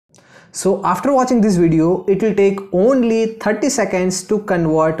So after watching this video, it will take only 30 seconds to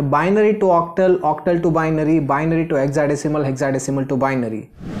convert binary to octal, octal to binary, binary to hexadecimal, hexadecimal to binary.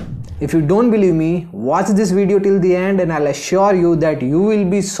 If you don't believe me, watch this video till the end and I'll assure you that you will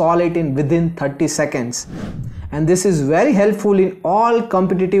be solve it in within 30 seconds. And this is very helpful in all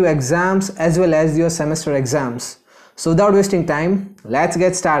competitive exams as well as your semester exams. So without wasting time, let's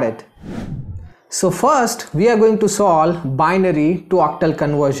get started. So first we are going to solve binary to octal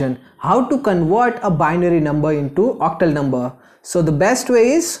conversion. How to convert a binary number into octal number. So the best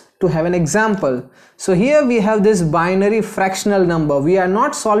way is to have an example. So here we have this binary fractional number. We are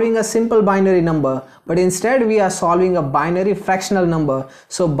not solving a simple binary number, but instead we are solving a binary fractional number.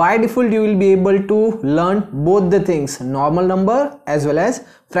 So by default you will be able to learn both the things, normal number as well as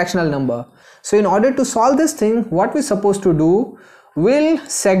fractional number. So in order to solve this thing, what we're supposed to do, we'll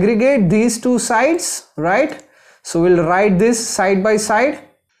segregate these two sides, right? So we'll write this side by side.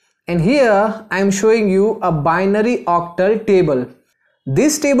 And here I am showing you a binary octal table.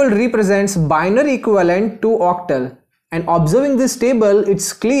 This table represents binary equivalent to octal. And observing this table,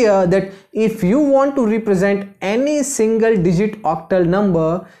 it's clear that if you want to represent any single digit octal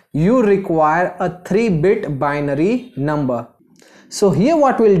number, you require a 3-bit binary number. So here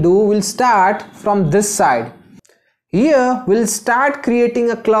what we'll do, we'll start from this side. Here we'll start creating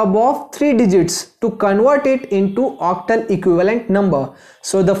a club of 3 digits to convert it into octal equivalent number.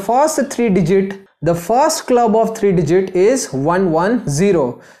 So the first club of 3 digit is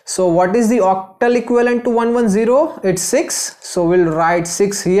 110. So what is the octal equivalent to 110? It's 6. So we'll write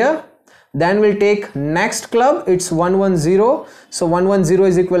 6 here. Then we'll take next club, it's 110. So 110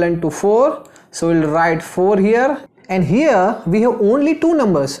 is equivalent to 4. So we'll write 4 here. And here we have only 2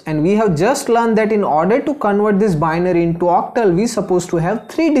 numbers, and we have just learned that in order to convert this binary into octal, we are supposed to have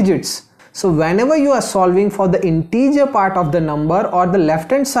 3 digits. So whenever you are solving for the integer part of the number or the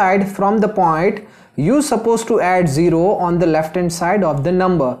left hand side from the point, you are supposed to add 0 on the left hand side of the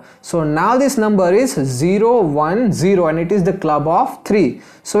number. So now this number is 0, 1, 0 and it is the club of 3.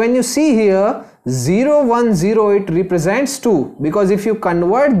 So when you see here 0, 1, 0, it represents 2, because if you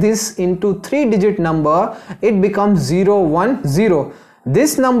convert this into 3-digit number, it becomes 0, 1, 0.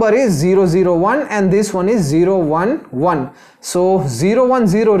 This number is 0, 0, 1 and this one is 0, 1, 1. So 0, 1,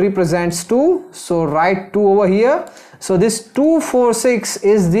 0 represents 2. So write 2 over here. So this 246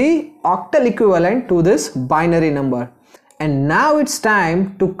 is the octal equivalent to this binary number. And now it's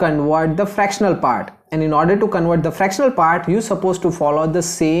time to convert the fractional part. And in order to convert the fractional part, you're supposed to follow the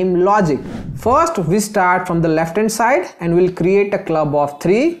same logic. First, we start from the left hand side and we'll create a club of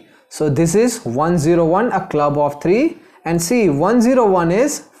 3. So this is 101, a club of 3. And see, 101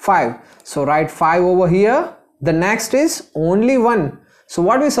 is 5. So write 5 over here. The next is only 1. So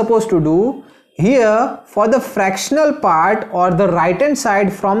what we're supposed to do, here for the fractional part or the right hand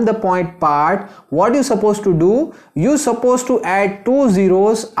side from the point part, what you're supposed to do, you're supposed to add 2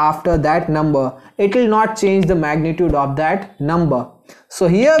 zeros after that number. It will not change the magnitude of that number. So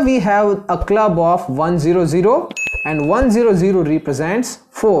here we have a club of 100 and 100 represents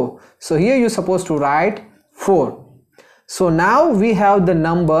 4. So here you're supposed to write 4. So now we have the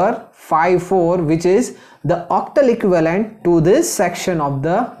number 54, which is the octal equivalent to this section of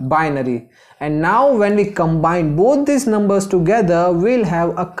the binary. And now when we combine both these numbers together, we'll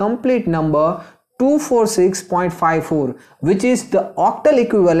have a complete number 246.54, which is the octal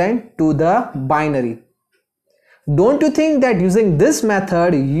equivalent to the binary. Don't you think that using this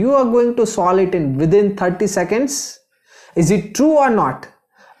method, you are going to solve it in within 30 seconds? Is it true or not?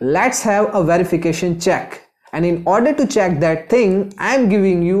 Let's have a verification check. And in order to check that thing, I am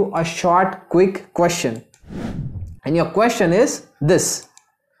giving you a short, quick question. And your question is this.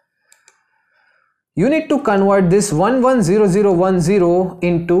 You need to convert this 110010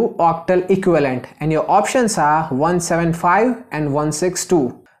 into octal equivalent, and your options are 175 and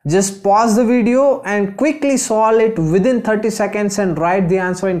 162. Just pause the video and quickly solve it within 30 seconds and write the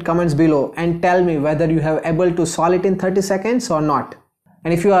answer in comments below and tell me whether you have able to solve it in 30 seconds or not.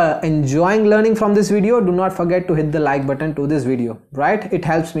 And if you are enjoying learning from this video, do not forget to hit the like button to this video, right? It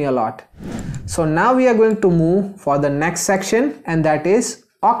helps me a lot. So now we are going to move for the next section, and that is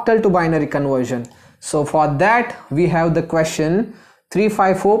octal to binary conversion. So for that we have the question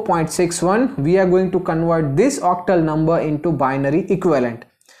 354.61. We are going to convert this octal number into binary equivalent.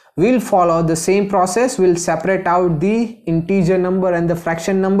 We'll follow the same process. We'll separate out the integer number and the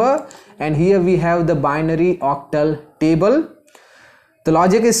fraction number, and here we have the binary octal table. The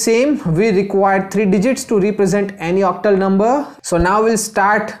logic is same. We require 3 digits to represent any octal number. So now we'll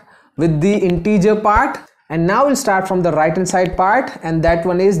start with the integer part. And now we'll start from the right hand side part, and that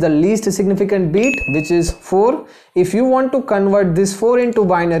one is the least significant bit, which is 4. If you want to convert this 4 into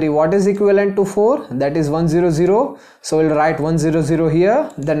binary, what is equivalent to 4? That is 100. So we'll write 100 here.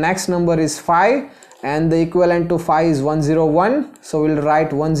 The next number is 5, and the equivalent to 5 is 101. So we'll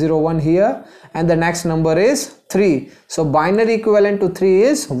write 101 here, and the next number is 3. So binary equivalent to 3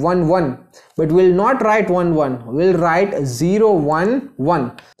 is 11, but we'll not write 11, we'll write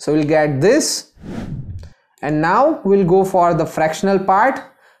 011. So we'll get this. And now we'll go for the fractional part.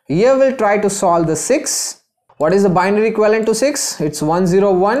 Here we'll try to solve the 6. What is the binary equivalent to 6? It's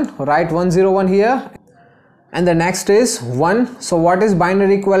 101. Write 101 here. And the next is 1. So what is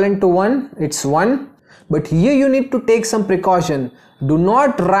binary equivalent to 1? It's 1. But here you need to take some precaution. Do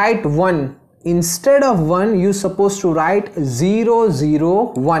not write 1. Instead of 1, you're supposed to write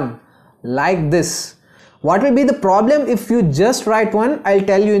 001 like this. What will be the problem if you just write 1? I'll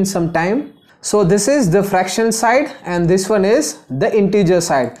tell you in some time. So this is the fraction side and this one is the integer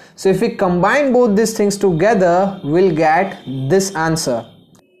side. So if we combine both these things together, we'll get this answer.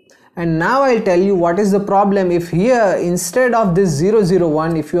 And now I'll tell you what is the problem if here instead of this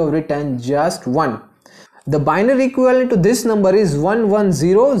 001, if you have written just 1. The binary equivalent to this number is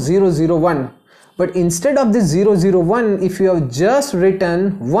 110001. But instead of this 001, if you have just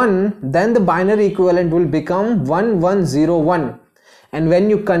written 1, then the binary equivalent will become 1101. And when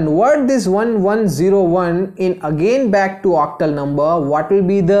you convert this 1101 in again back to octal number, what will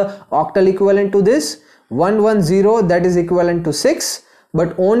be the octal equivalent to this? 110, that is equivalent to 6,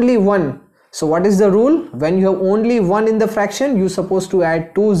 but only 1. So what is the rule? When you have only 1 in the fraction, you're supposed to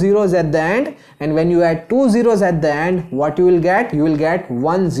add 2 zeros at the end. And when you add 2 zeros at the end, what you will get? You will get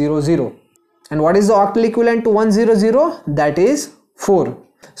 100. And what is the octal equivalent to 100? That is 4.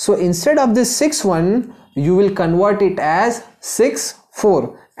 So instead of this 61, you will convert it as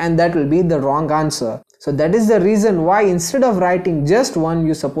 64, and that will be the wrong answer. So that is the reason why instead of writing just 1,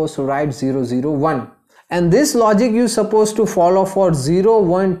 you're supposed to write 001. And this logic you're supposed to follow for 0,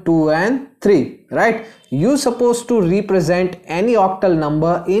 1, 2 and 3, right? You're supposed to represent any octal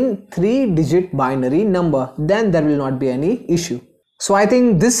number in 3-digit binary number. Then there will not be any issue. So I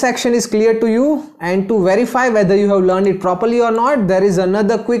think this section is clear to you, and to verify whether you have learned it properly or not, there is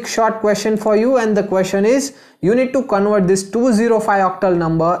another quick short question for you, and the question is you need to convert this 205 octal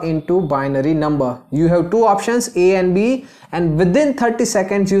number into binary number. You have two options, A and B, and within 30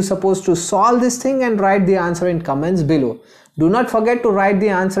 seconds you're supposed to solve this thing and write the answer in comments below. Do not forget to write the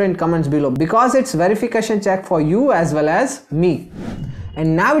answer in comments below because it's verification check for you as well as me.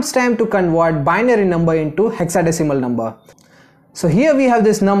 And now it's time to convert binary number into hexadecimal number. So here we have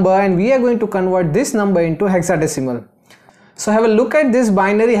this number and we are going to convert this number into hexadecimal. So have a look at this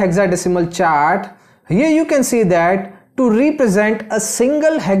binary hexadecimal chart. Here you can see that to represent a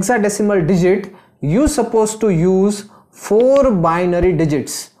single hexadecimal digit, you're supposed to use 4 binary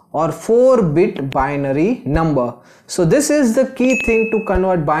digits or 4-bit binary number. So this is the key thing to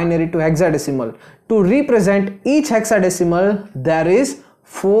convert binary to hexadecimal. To represent each hexadecimal, there is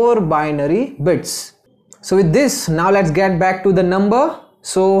 4 binary bits. So with this, now let's get back to the number.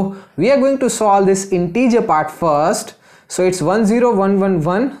 So we are going to solve this integer part first. So it's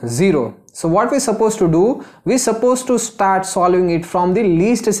 1011110. So what we're supposed to do, we're supposed to start solving it from the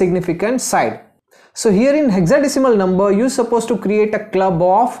least significant side. So here in hexadecimal number, you're supposed to create a club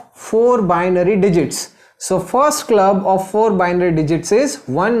of 4 binary digits. So first club of 4 binary digits is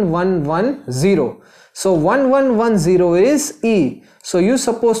 1110. So 1110 is E. So you're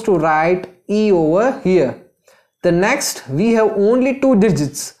supposed to write E over here. The next, we have only 2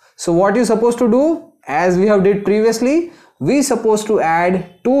 digits. So what you're supposed to do, as we have did previously, we're supposed to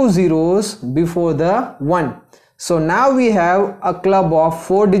add 2 zeros before the 1. So now we have a club of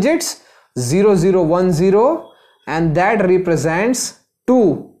 4 digits, 0010, and that represents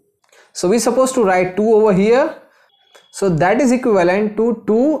 2. So we're supposed to write 2 over here. So that is equivalent to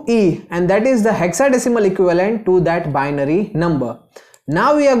 2E, and that is the hexadecimal equivalent to that binary number.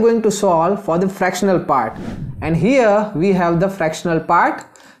 Now we are going to solve for the fractional part, and here we have the fractional part.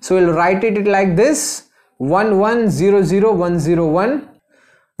 So we'll write it like this, 1100101.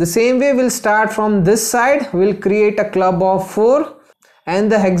 The same way we'll start from this side, we'll create a club of 4, and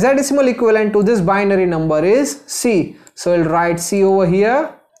the hexadecimal equivalent to this binary number is C. So we'll write C over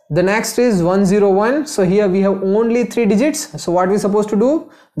here. The next is 101. So here we have only 3 digits. So what we're supposed to do,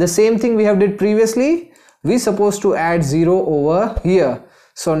 the same thing we have did previously, we're supposed to add 0 over here.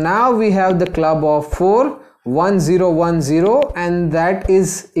 So now we have the club of 4, 1010, and that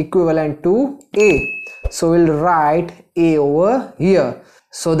is equivalent to A. So we'll write A over here.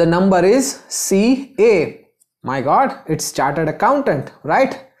 So the number is CA. My God, it's chartered accountant,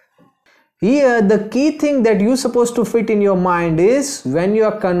 right? Here the key thing that you're supposed to fit in your mind is when you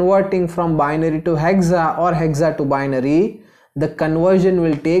are converting from binary to hexa or hexa to binary, the conversion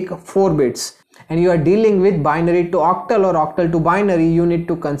will take 4 bits. And you are dealing with binary to octal or octal to binary, you need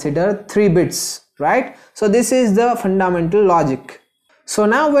to consider 3 bits, right? So this is the fundamental logic. So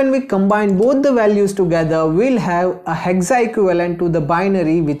now when we combine both the values together, we'll have a hexa equivalent to the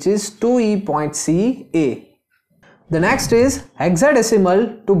binary, which is 2e.ca. The next is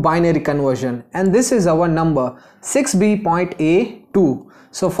hexadecimal to binary conversion, and this is our number 6b.a2.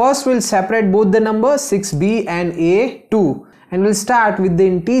 So first we'll separate both the numbers 6b and a2, and we'll start with the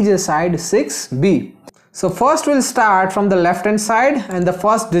integer side 6b. So first we'll start from the left hand side, and the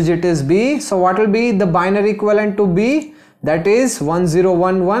first digit is b. So what will be the binary equivalent to b? That is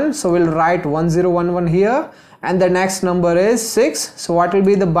 1011. So we'll write 1011 here. And the next number is 6. So what will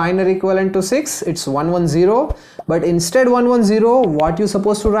be the binary equivalent to 6? It's 110. But instead 110, what you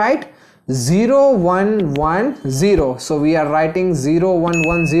supposed to write? 0110. So we are writing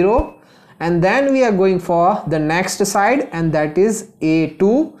 0110. And then we are going for the next side, and that is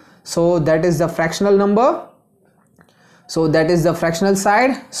a2. So that is the fractional number. So that is the fractional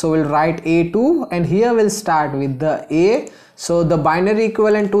side. So we'll write a2, and here we'll start with the a. So the binary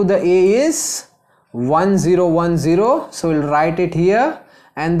equivalent to the a is 1010. So we'll write it here,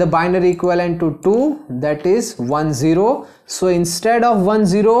 and the binary equivalent to 2, that is 10. So instead of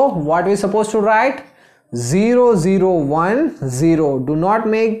 10, what we supposed to write? 0010. Do not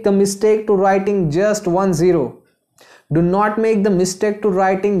make the mistake to writing just 10. Do not make the mistake to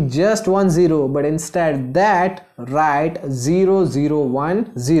writing just 10, but instead that write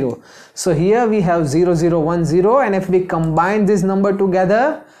 0010. So here we have 0010, and if we combine this number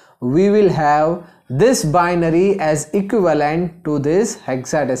together, we will have this binary as equivalent to this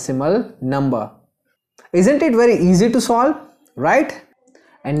hexadecimal number. Isn't it very easy to solve, right?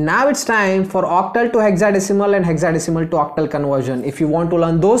 And now it's time for octal to hexadecimal and hexadecimal to octal conversion. If you want to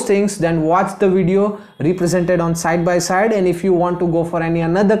learn those things, then watch the video represented on side by side. And if you want to go for any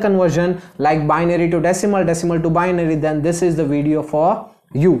another conversion like binary to decimal, decimal to binary, then this is the video for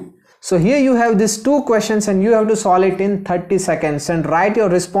you. So here you have these 2 questions, and you have to solve it in 30 seconds and write your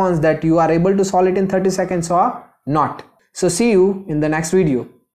response that you are able to solve it in 30 seconds or not. So see you in the next video.